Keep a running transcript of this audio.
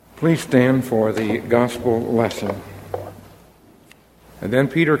Please stand for the gospel lesson. And then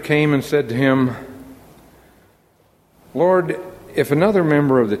Peter came and said to him, Lord, if another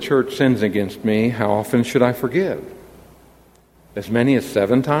member of the church sins against me, how often should I forgive? As many as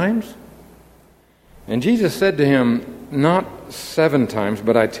 7 times? And Jesus said to him, not 7 times,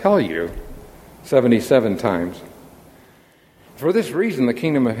 but I tell you, 77 times. For this reason, the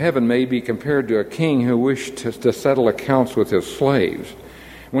kingdom of heaven may be compared to a king who wished to settle accounts with his slaves.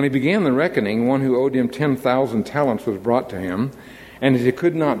 When he began the reckoning, one who owed him 10,000 talents was brought to him, and as he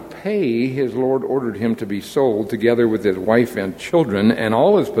could not pay, his Lord ordered him to be sold, together with his wife and children, and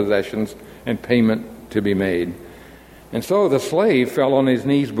all his possessions, and payment to be made. And so the slave fell on his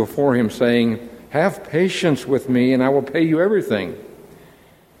knees before him, saying, Have patience with me, and I will pay you everything.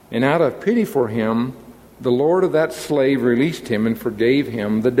 And out of pity for him, the Lord of that slave released him and forgave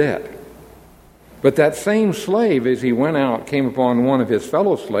him the debt. But that same slave, as he went out, came upon one of his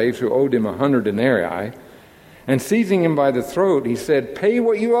fellow slaves who owed him 100 denarii, and seizing him by the throat, he said, Pay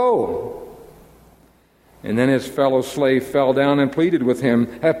what you owe. And then his fellow slave fell down and pleaded with him,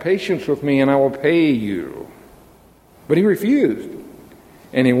 Have patience with me, and I will pay you. But he refused,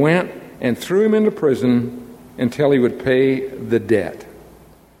 and he went and threw him into prison until he would pay the debt.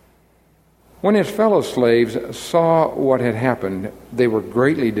 When his fellow slaves saw what had happened, they were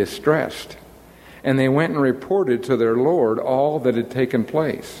greatly distressed. And they went and reported to their Lord all that had taken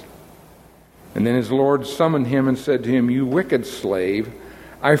place. And then his Lord summoned him and said to him, You wicked slave,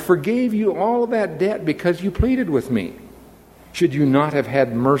 I forgave you all of that debt because you pleaded with me. Should you not have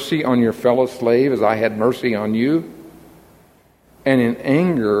had mercy on your fellow slave as I had mercy on you? And in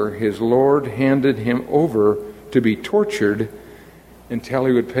anger his Lord handed him over to be tortured until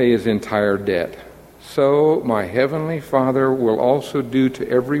he would pay his entire debt. So my heavenly Father will also do to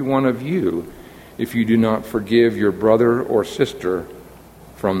every one of you if you do not forgive your brother or sister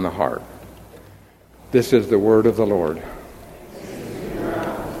from the heart. This is the word of the Lord.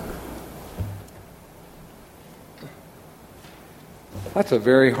 That's a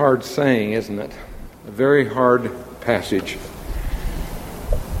very hard saying, isn't it? A very hard passage.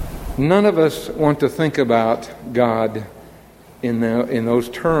 None of us want to think about God in those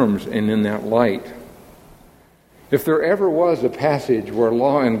terms and in that light. If there ever was a passage where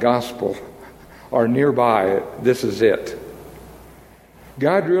law and gospel are nearby, this is it.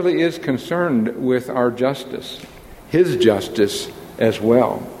 God really is concerned with our justice, His justice as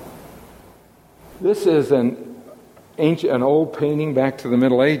well. This is an old painting back to the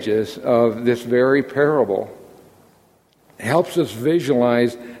Middle Ages of this very parable. It helps us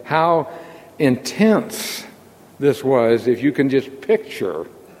visualize how intense this was, if you can just picture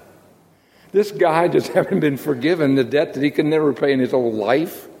this guy just having been forgiven the debt that he could never pay in his whole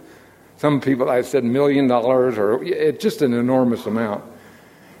life. Some people, I said $1 million, or it's just an enormous amount.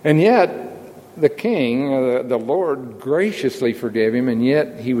 And yet, the king, the Lord, graciously forgave him, and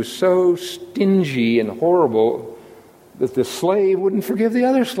yet he was so stingy and horrible that the slave wouldn't forgive the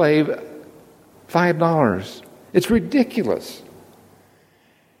other slave $5. It's ridiculous.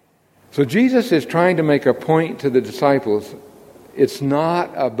 So Jesus is trying to make a point to the disciples. It's not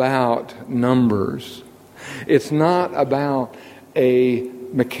about numbers. It's not about a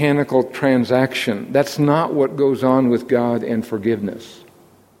mechanical transaction. That's not what goes on with God and forgiveness.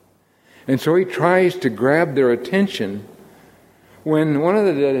 And so he tries to grab their attention when one of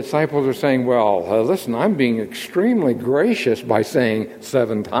the disciples are saying, well, listen, I'm being extremely gracious by saying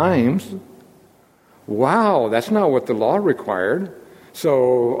 7 times. Wow, that's not what the law required.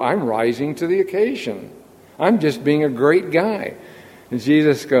 So I'm rising to the occasion. I'm just being a great guy. And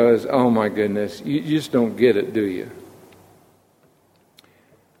Jesus goes, oh my goodness, you just don't get it, do you?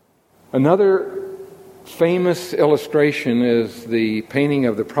 Another famous illustration is the painting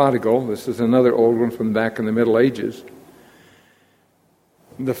of the prodigal. This is another old one from back in the Middle Ages.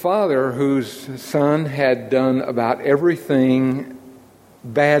 The father whose son had done about everything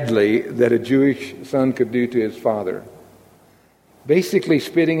badly that a Jewish son could do to his father. Basically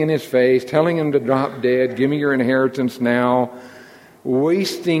spitting in his face, telling him to drop dead, give me your inheritance now,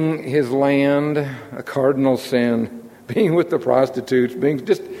 wasting his land, a cardinal sin, being with the prostitutes, being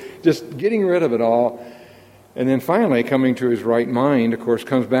just getting rid of it all. And then finally coming to his right mind, of course,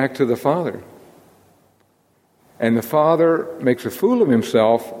 comes back to the father. And the father makes a fool of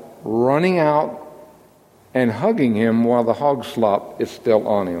himself, running out and hugging him while the hog slop is still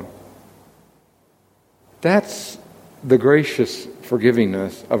on him. That's the gracious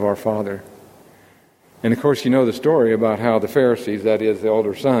forgivingness of our Father. And of course, you know the story about how the Pharisees, that is, the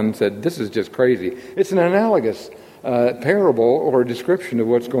older son, said, this is just crazy. It's an analogous parable or description of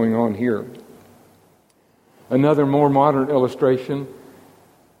what's going on here. Another more modern illustration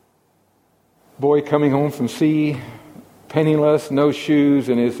boy coming home from sea, penniless, no shoes,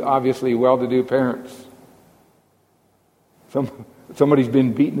 and his obviously well-to-do parents. Somebody's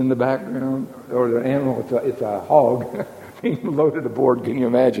been beaten in the background, or the animal, it's a hog being loaded aboard, can you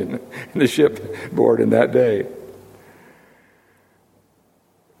imagine, in the shipboard in that day.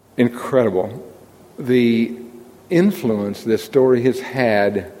 Incredible. The influence this story has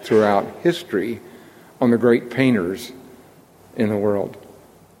had throughout history on the great painters in the world.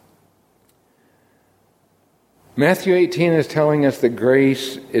 Matthew 18 is telling us that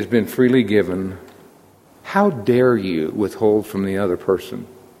grace has been freely given. How dare you withhold from the other person?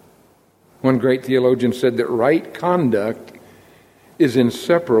 One great theologian said that right conduct is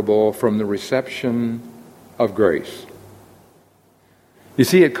inseparable from the reception of grace. You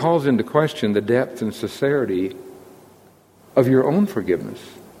see, it calls into question the depth and sincerity of your own forgiveness.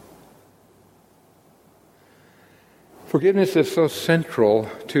 Forgiveness is so central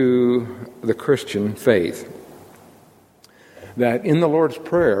to the Christian faith that in the Lord's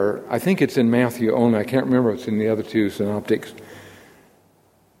Prayer, I think it's in Matthew only, I can't remember if it's in the other two synoptics,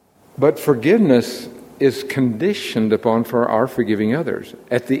 but forgiveness is conditioned upon for our forgiving others.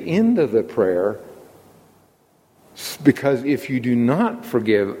 At the end of the prayer, because if you do not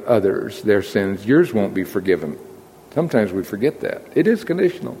forgive others their sins, yours won't be forgiven. Sometimes we forget that. It is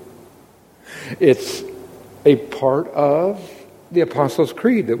conditional. It's a part of the Apostles'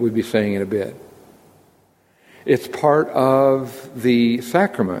 Creed that we'll be saying in a bit. It's part of the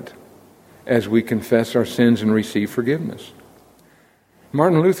sacrament as we confess our sins and receive forgiveness.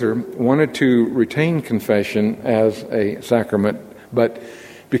 Martin Luther wanted to retain confession as a sacrament, but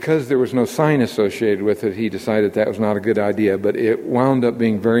because there was no sign associated with it, he decided that was not a good idea, but it wound up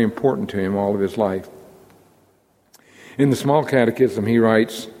being very important to him all of his life. In the Small Catechism, he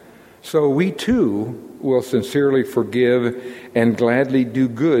writes, "So we too will sincerely forgive and gladly do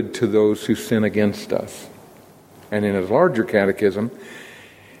good to those who sin against us." And in his larger catechism,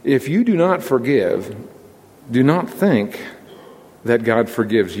 "If you do not forgive, do not think that God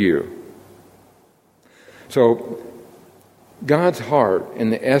forgives you." So, God's heart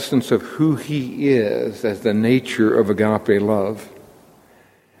and the essence of who He is as the nature of agape love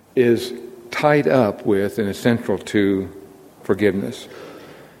is tied up with and is central to forgiveness.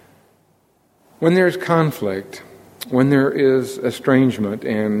 When there's conflict, when there is estrangement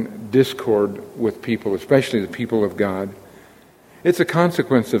and discord with people, especially the people of God, it's a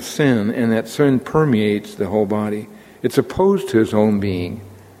consequence of sin, and that sin permeates the whole body. It's opposed to His own being.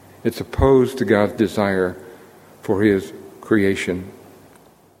 It's opposed to God's desire for His creation.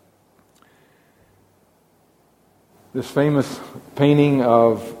 This famous painting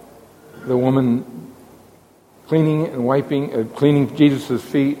of the woman cleaning Jesus'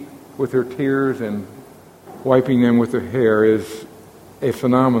 feet with her tears and wiping them with her hair is a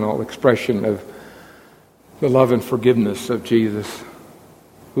phenomenal expression of the love and forgiveness of Jesus.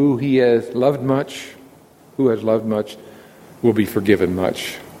 Who He has loved much, who has loved much, will be forgiven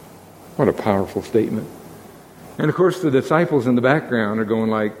much. What a powerful statement. And of course the disciples in the background are going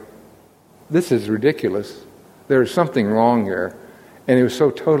like, this is ridiculous. There's something wrong here. And it was so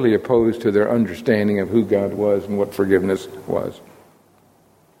totally opposed to their understanding of who God was and what forgiveness was.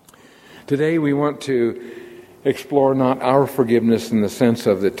 Today we want to explore not our forgiveness in the sense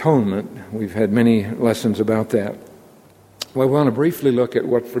of the atonement. We've had many lessons about that. We want to briefly look at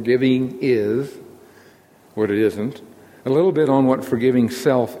what forgiving is, what it isn't, a little bit on what forgiving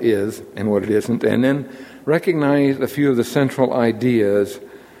self is and what it isn't, and then recognize a few of the central ideas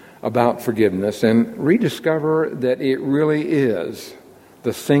about forgiveness and rediscover that it really is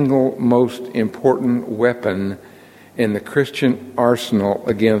the single most important weapon in the Christian arsenal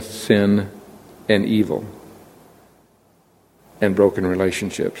against sin and evil and broken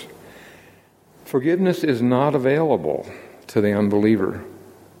relationships. Forgiveness is not available to the unbeliever.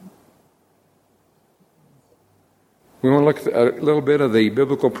 We want to look at a little bit of the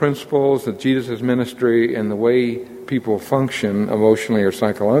biblical principles of Jesus' ministry and the way people function emotionally or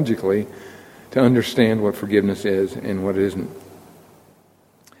psychologically to understand what forgiveness is and what it isn't.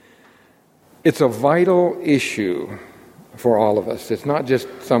 It's a vital issue for all of us. It's not just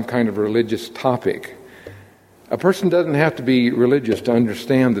some kind of religious topic. A person doesn't have to be religious to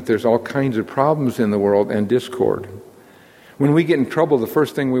understand that there's all kinds of problems in the world and discord. When we get in trouble, the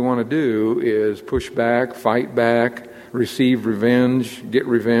first thing we want to do is push back, fight back, receive revenge, get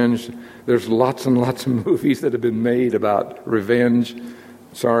revenge. There's lots and lots of movies that have been made about revenge.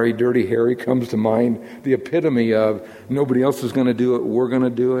 Sorry, Dirty Harry comes to mind. The epitome of nobody else is going to do it, we're going to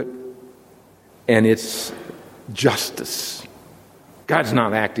do it. And it's justice. God's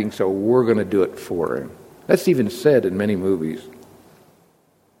not acting, so we're going to do it for Him. That's even said in many movies.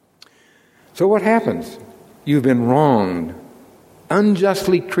 So what happens? You've been wronged,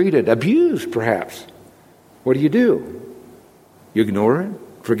 unjustly treated, abused perhaps. What do? You ignore it,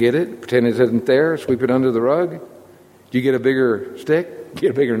 forget it, pretend it isn't there, sweep it under the rug? Do you get a bigger stick? Do you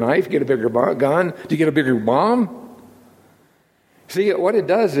get a bigger knife? Do you get a bigger gun? Do you get a bigger bomb? See, what it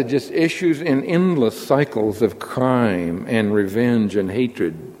does, it just issues in endless cycles of crime and revenge and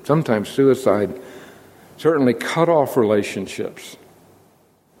hatred, sometimes suicide, certainly cut off relationships,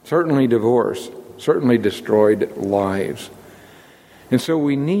 certainly divorce, certainly destroyed lives. And so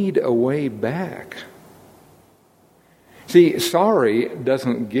we need a way back. See, sorry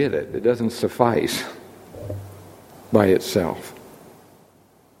doesn't get it. It doesn't suffice by itself.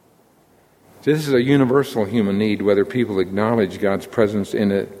 See, this is a universal human need, whether people acknowledge God's presence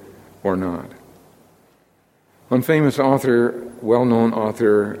in it or not. One famous author, well-known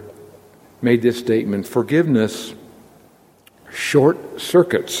author, made this statement: forgiveness short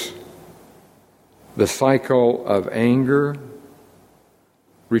circuits the cycle of anger,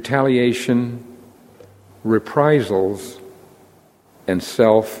 retaliation, reprisals, and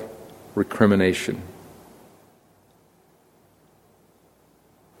self-recrimination.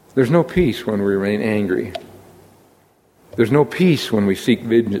 There's no peace when we remain angry. There's no peace when we seek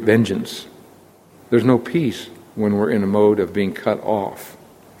vengeance. There's no peace when we're in a mode of being cut off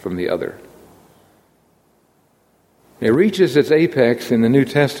from the other. It reaches its apex in the New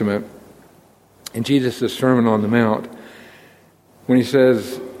Testament in Jesus' Sermon on the Mount when he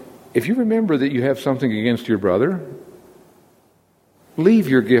says, if you remember that you have something against your brother, leave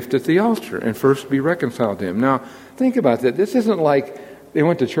your gift at the altar and first be reconciled to him. Now, think about that. This isn't like they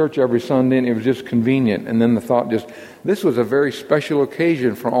went to church every Sunday and it was just convenient, and then the thought this was a very special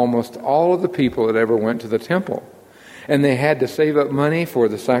occasion for almost all of the people that ever went to the temple. And they had to save up money for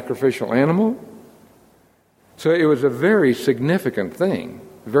the sacrificial animal. So it was a very significant thing,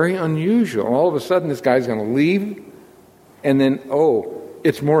 very unusual. All of a sudden this guy's going to leave, and then,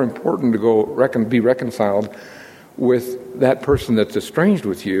 it's more important to go be reconciled with that person that's estranged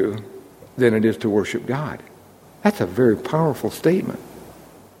with you than it is to worship God. That's a very powerful statement.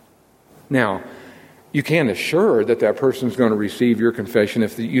 Now, you can't assure that that person's going to receive your confession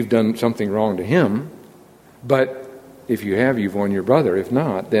if you've done something wrong to him. But if you have, you've won your brother. If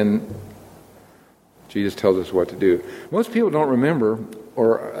not, then Jesus tells us what to do. Most people don't remember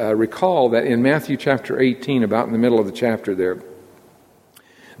or recall that in Matthew chapter 18, about in the middle of the chapter there,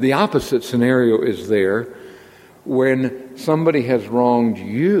 the opposite scenario is there when somebody has wronged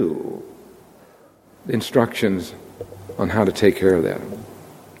you. Instructions on how to take care of that.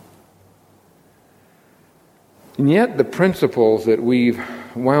 And yet the principles that we've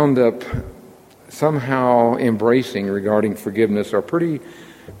wound up somehow embracing regarding forgiveness are pretty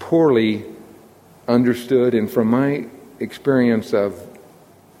poorly understood. And from my experience of,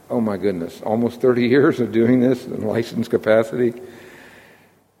 almost 30 years of doing this in licensed capacity,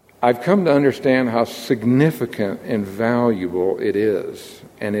 I've come to understand how significant and valuable it is.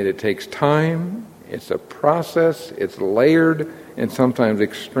 And it takes time, it's a process, it's layered, and sometimes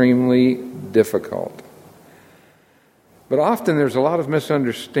extremely difficult. But often there's a lot of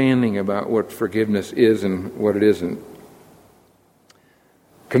misunderstanding about what forgiveness is and what it isn't.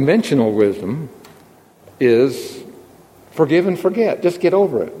 Conventional wisdom is forgive and forget. Just get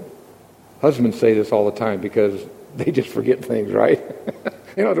over it. Husbands say this all the time because they just forget things, right?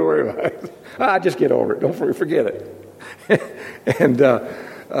 You don't have to worry about it. Just get over it. Don't forget it. And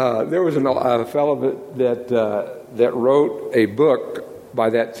there was a fellow that wrote a book by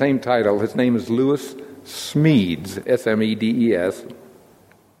that same title. His name is Lewis Smedes, S-M-E-D-E-S.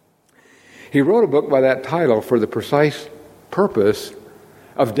 He wrote a book by that title for the precise purpose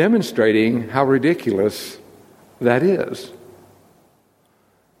of demonstrating how ridiculous that is.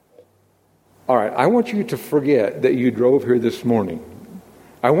 All right, I want you to forget that you drove here this morning.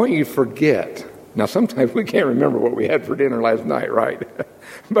 I want you to forget. Now, sometimes we can't remember what we had for dinner last night, right?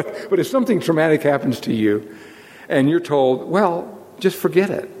 But if something traumatic happens to you and you're told, well, just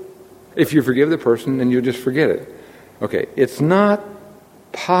forget it. If you forgive the person, then you'll just forget it. Okay, it's not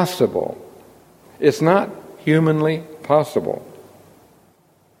possible. It's not humanly possible.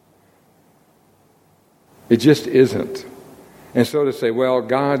 It just isn't. And so to say, well,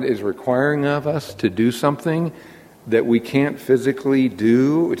 God is requiring of us to do something that we can't physically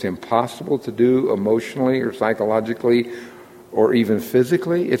do, it's impossible to do emotionally or psychologically or even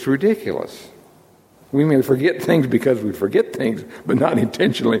physically, it's ridiculous. We may forget things because we forget things, but not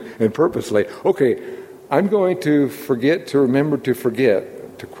intentionally and purposely. Okay, I'm going to remember to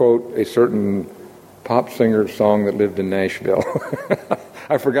forget, to quote a certain pop singer song that lived in Nashville.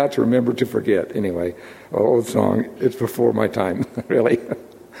 I forgot to remember to forget. Anyway, old song. It's before my time, really.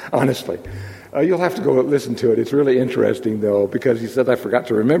 Honestly. You'll have to go listen to it. It's really interesting, though, because he said, I forgot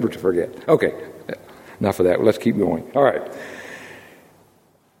to remember to forget. Okay, enough of that. Let's keep going. All right.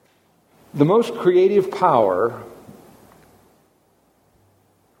 The most creative power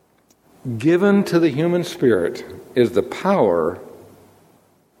given to the human spirit is the power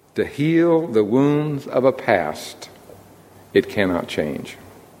to heal the wounds of a past it cannot change.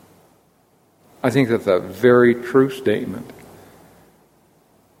 I think that's a very true statement.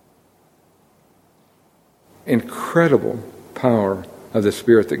 Incredible power of the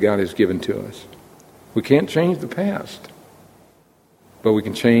Spirit that God has given to us. We can't change the past, but we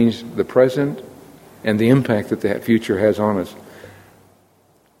can change the present and the impact that that future has on us.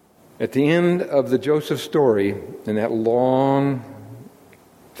 At the end of the Joseph story, in that long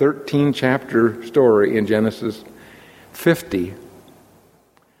 13-chapter story in Genesis 50,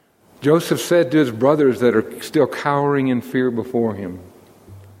 Joseph said to his brothers that are still cowering in fear before him,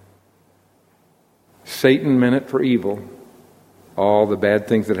 Satan meant it for evil, all the bad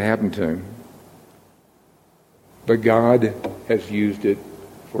things that happened to him, but God has used it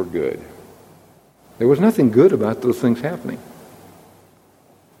for good. There was nothing good about those things happening,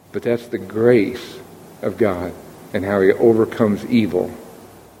 but that's the grace of God and how He overcomes evil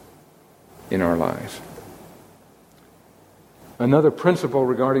in our lives. Another principle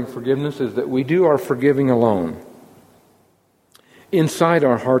regarding forgiveness is that we do our forgiving alone. Inside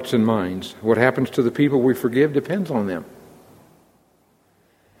our hearts and minds, what happens to the people we forgive depends on them.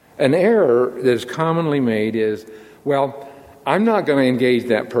 An error that is commonly made is, well, I'm not going to engage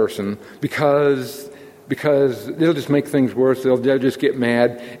that person because they'll just make things worse. They'll just get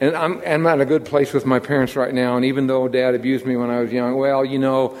mad. And I'm not in a good place with my parents right now. And even though Dad abused me when I was young, well,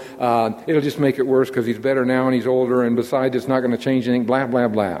 it'll just make it worse because he's better now and he's older. And besides, it's not going to change anything, blah, blah,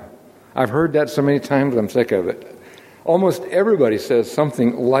 blah. I've heard that so many times, I'm sick of it. Almost everybody says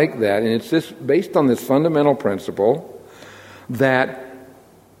something like that. And it's just based on this fundamental principle that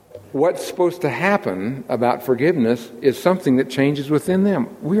what's supposed to happen about forgiveness is something that changes within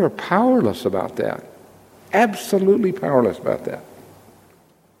them. We are powerless about that. Absolutely powerless about that.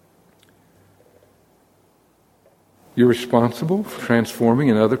 You're responsible for transforming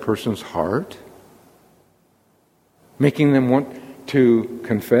another person's heart, making them want to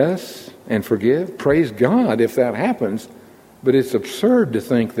confess and forgive. Praise God if that happens, but it's absurd to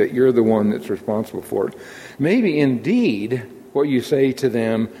think that you're the one that's responsible for it. Maybe indeed what you say to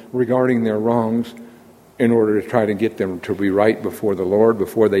them regarding their wrongs in order to try to get them to be right before the Lord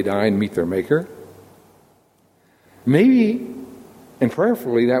before they die and meet their Maker. Maybe and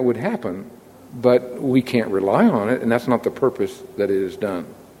prayerfully that would happen, but we can't rely on it, and that's not the purpose that it is done.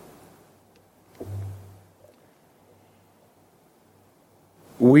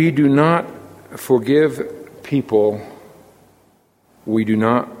 We do not forgive people we do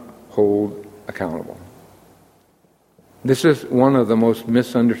not hold accountable. This is one of the most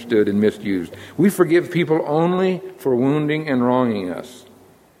misunderstood and misused. We forgive people only for wounding and wronging us.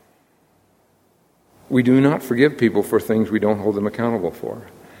 We do not forgive people for things we don't hold them accountable for.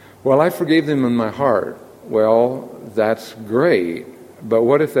 Well, I forgave them in my heart. Well, that's great. But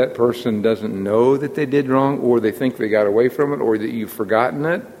what if that person doesn't know that they did wrong, or they think they got away from it, or that you've forgotten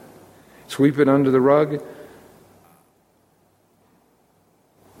it? Sweep it under the rug?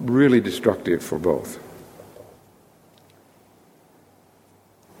 Really destructive for both.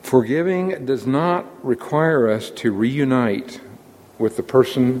 Forgiving does not require us to reunite with the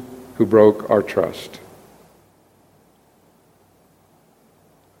person who broke our trust.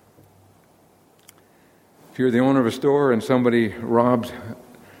 If you're the owner of a store and somebody robs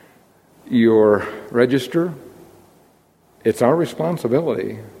your register, it's our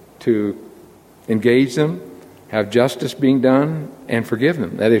responsibility to engage them, have justice being done, and forgive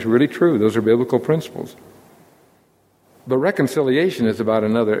them. That is really true. Those are biblical principles. But reconciliation is about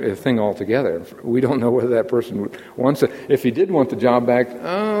another thing altogether. We don't know whether that person wants it. If he did want the job back,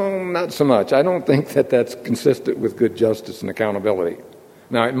 not so much. I don't think that that's consistent with good justice and accountability.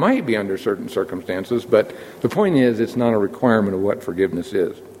 Now, it might be under certain circumstances, but the point is it's not a requirement of what forgiveness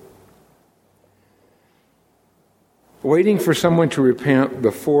is. Waiting for someone to repent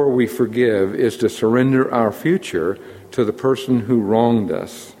before we forgive is to surrender our future to the person who wronged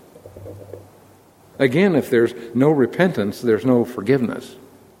us. Again, if there's no repentance, there's no forgiveness.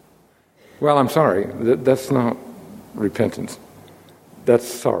 Well, I'm sorry. That's not repentance. That's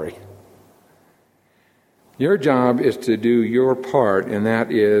sorry. Your job is to do your part, and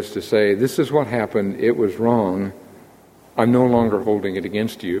that is to say, this is what happened. It was wrong. I'm no longer holding it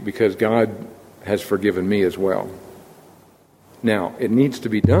against you because God has forgiven me as well. Now, it needs to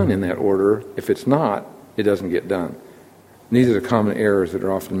be done in that order. If it's not, it doesn't get done. these are the common errors that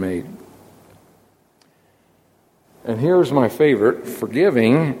are often made. And here's my favorite.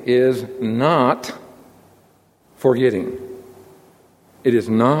 Forgiving is not forgetting. It is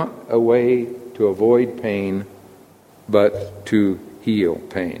not a way to avoid pain, but to heal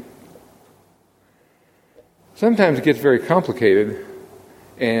pain. Sometimes it gets very complicated,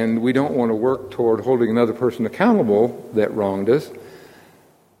 and we don't want to work toward holding another person accountable that wronged us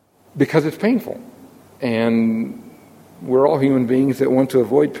because it's painful. And we're all human beings that want to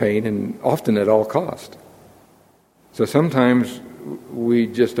avoid pain, and often at all cost. So sometimes we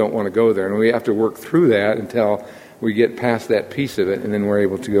just don't want to go there, and we have to work through that until we get past that piece of it, and then we're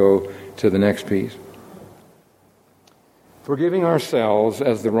able to go to the next piece. Forgiving ourselves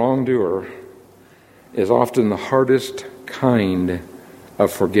as the wrongdoer is often the hardest kind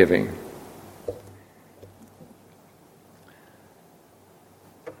of forgiving.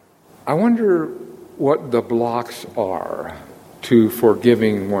 I wonder what the blocks are to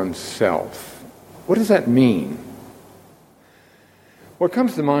forgiving oneself. What does that mean? What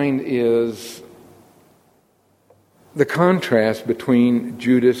comes to mind is the contrast between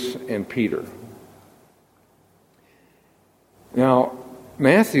Judas and Peter. Now,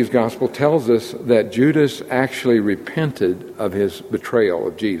 Matthew's gospel tells us that Judas actually repented of his betrayal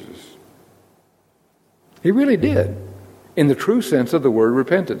of Jesus. He really did, in the true sense of the word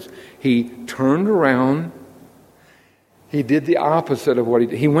repentance. He turned around. He did the opposite of what he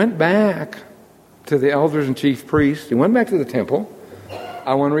did. He went back to the elders and chief priests. He went back to the temple.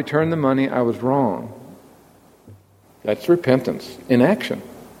 I want to return the money. I was wrong. That's repentance in action.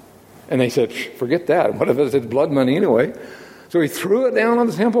 And they said, forget that. What if it's blood money anyway? So he threw it down on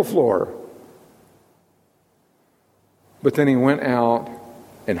the temple floor. But then he went out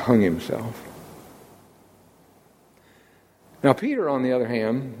and hung himself. Now, Peter, on the other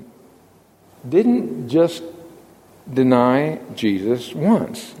hand, didn't just deny Jesus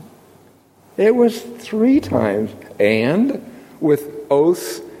once. It was 3 times, and with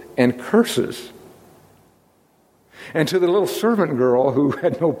oaths and curses. And to the little servant girl who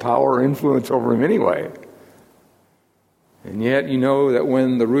had no power or influence over him anyway. And yet, you know that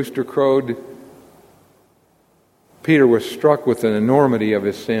when the rooster crowed, Peter was struck with the enormity of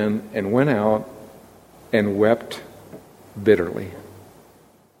his sin and went out and wept bitterly.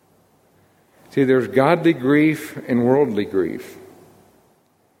 See, there's godly grief and worldly grief.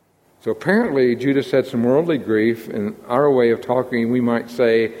 So apparently Judas had some worldly grief. In our way of talking, we might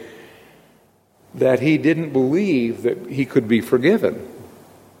say that he didn't believe that he could be forgiven.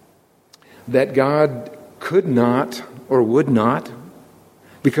 That God could not or would not,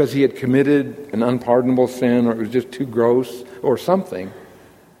 because he had committed an unpardonable sin, or it was just too gross or something.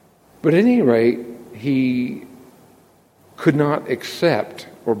 But at any rate, he could not accept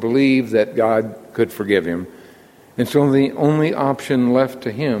or believe that God could forgive him. And so the only option left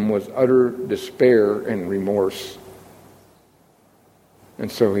to him was utter despair and remorse.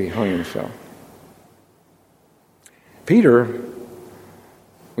 And so he hung himself. Peter,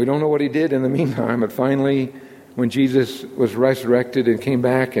 we don't know what he did in the meantime, but finally, when Jesus was resurrected and came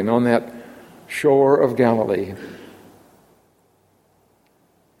back and on that shore of Galilee,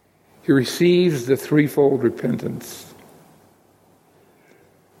 he receives the threefold repentance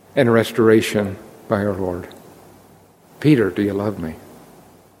and restoration by our Lord. Peter, do you love me?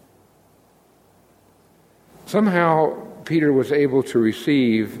 Somehow, Peter was able to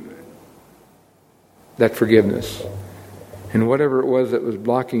receive that forgiveness. And whatever it was that was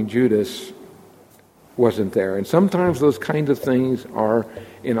blocking Judas wasn't there. And sometimes those kinds of things are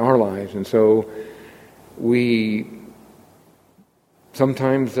in our lives. And so we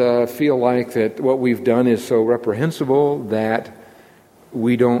sometimes feel like that what we've done is so reprehensible that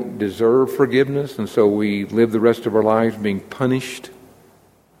we don't deserve forgiveness. And so we live the rest of our lives being punished,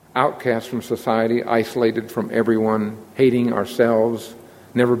 outcast from society, isolated from everyone, hating ourselves,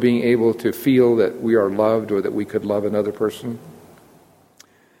 never being able to feel that we are loved or that we could love another person.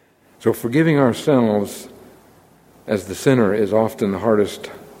 So forgiving ourselves as the sinner is often the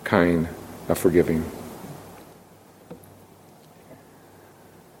hardest kind of forgiving.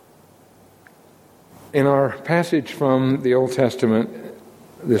 In our passage from the Old Testament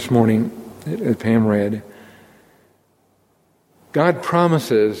this morning, that Pam read, God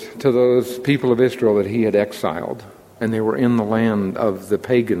promises to those people of Israel that he had exiled, and they were in the land of the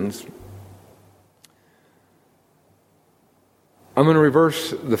pagans. I'm going to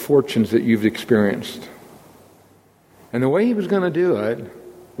reverse the fortunes that you've experienced. And the way he was going to do it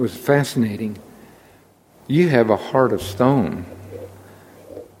was fascinating. You have a heart of stone.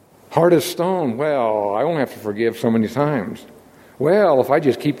 Heart of stone. Well, I won't have to forgive so many times. Well, if I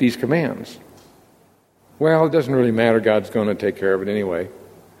just keep these commands. Well, it doesn't really matter. God's going to take care of it anyway.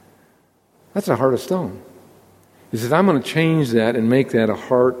 That's a heart of stone. He says, I'm going to change that and make that a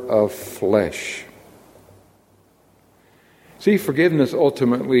heart of flesh. See, forgiveness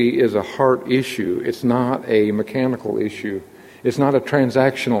ultimately is a heart issue. It's not a mechanical issue. It's not a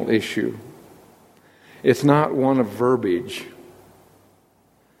transactional issue. It's not one of verbiage.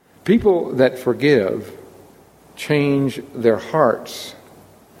 People that forgive change their hearts,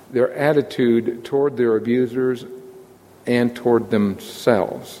 their attitude toward their abusers and toward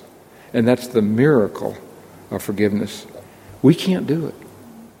themselves. And that's the miracle of forgiveness. We can't do it.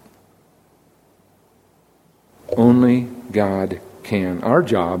 Only God can. Our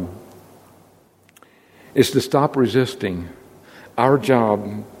job is to stop resisting. Our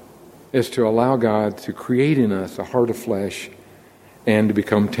job is to allow God to create in us a heart of flesh and to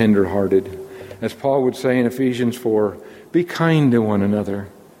become tender-hearted. As Paul would say in Ephesians 4, be kind to one another,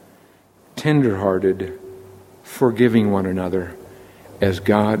 tender-hearted, forgiving one another, as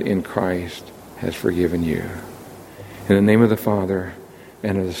God in Christ has forgiven you. In the name of the Father,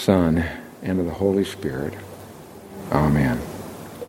 and of the Son, and of the Holy Spirit. Amen.